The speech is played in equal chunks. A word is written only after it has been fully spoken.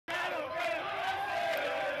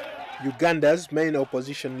Uganda's main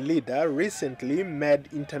opposition leader recently made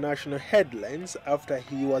international headlines after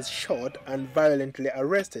he was shot and violently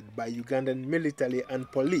arrested by Ugandan military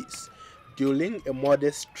and police during a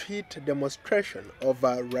modest street demonstration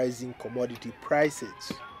over rising commodity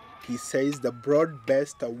prices. He says the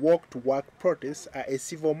broad-based walk-to-work protests are a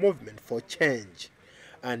civil movement for change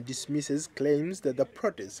and dismisses claims that the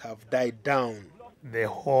protests have died down. The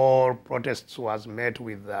whole protest was met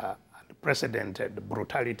with unprecedented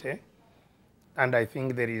brutality. And I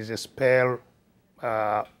think there is a spell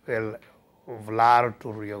of lull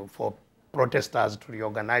for protesters to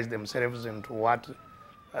reorganize themselves into what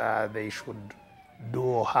they should do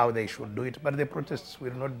or how they should do it. But the protests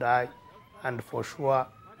will not die, and for sure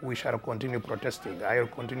we shall continue protesting. I will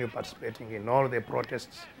continue participating in all the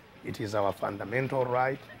protests. It is our fundamental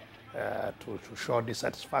right to show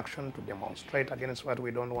dissatisfaction, to demonstrate against what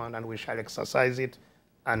we don't want, and we shall exercise it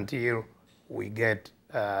until we get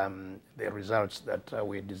the results that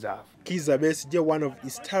we deserve. Kizza Besigye, one of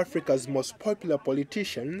East Africa's most popular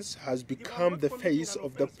politicians, has become the face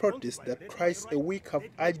of the protest that twice a week have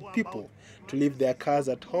urged people to leave their cars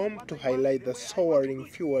at home to highlight the soaring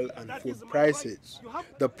fuel and food prices.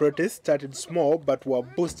 The protests started small but were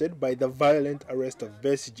boosted by the violent arrest of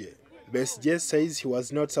Besigye. Besigye says he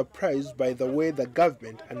was not surprised by the way the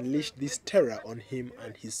government unleashed this terror on him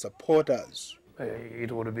and his supporters.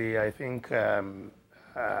 It would be, I think,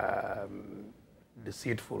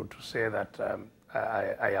 deceitful to say that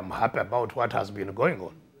I am happy about what has been going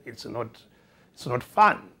on. It's not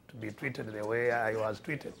fun to be treated the way I was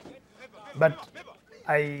treated. But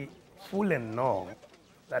I fully know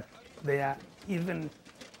that there are even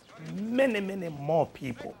many more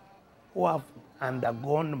people who have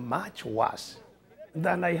undergone much worse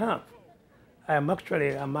than I have. I am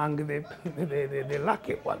actually among the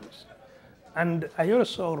lucky ones. And I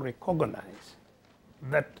also recognize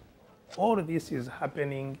that all this is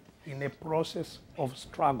happening in a process of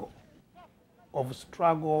struggle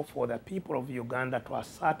for the people of Uganda to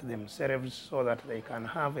assert themselves so that they can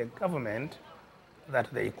have a government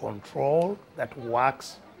that they control, that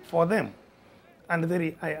works for them. And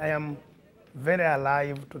I am very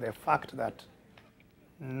alive to the fact that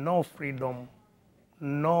no freedom,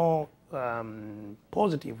 no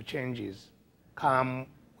positive changes come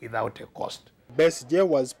without a cost. Besigye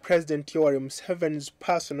was President Yoweri Museveni's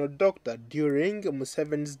personal doctor during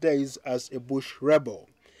Museveni's days as a Bush rebel.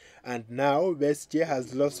 And now Besigye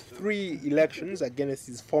has lost 3 elections against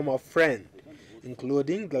his former friend,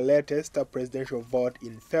 including the latest presidential vote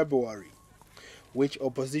in February, which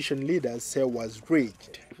opposition leaders say was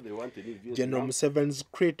rigged. General Museveni's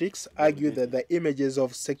critics argue that the images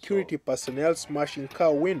of security personnel smashing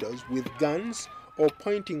car windows with guns or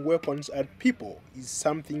pointing weapons at people is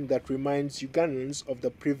something that reminds Ugandans of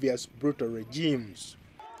the previous brutal regimes.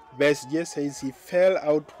 Besigye says he fell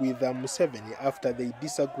out with Museveni after they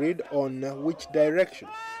disagreed on which direction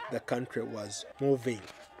the country was moving.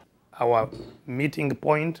 Our meeting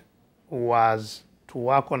point was to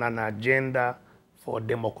work on an agenda for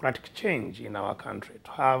democratic change in our country,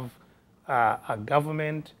 to have a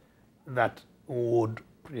government that would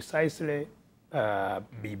precisely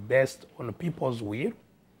be based on people's will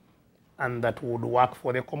and that would work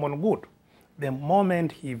for the common good. The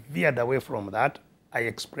moment he veered away from that, I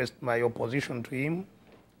expressed my opposition to him,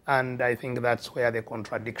 and I think that's where the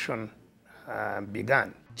contradiction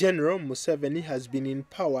began. General Museveni has been in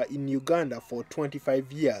power in Uganda for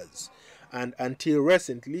 25 years, and until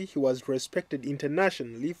recently he was respected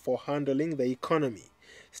internationally for handling the economy,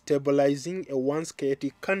 stabilizing a once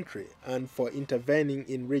chaotic country, and for intervening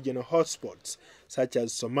in regional hotspots such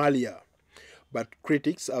as Somalia. But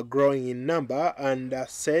critics are growing in number and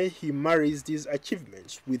say he marries these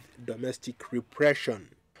achievements with domestic repression.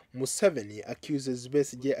 Museveni accuses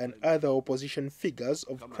Besigye and other opposition figures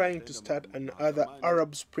of trying to start another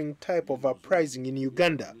Arab Spring type of uprising in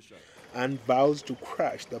Uganda and vows to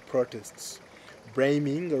crush the protests,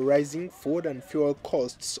 blaming rising food and fuel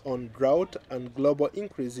costs on drought and global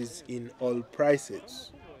increases in oil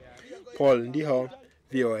prices. Paul Ndiho,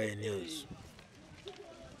 VOA News.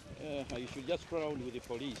 You should just go around with the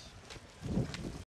police.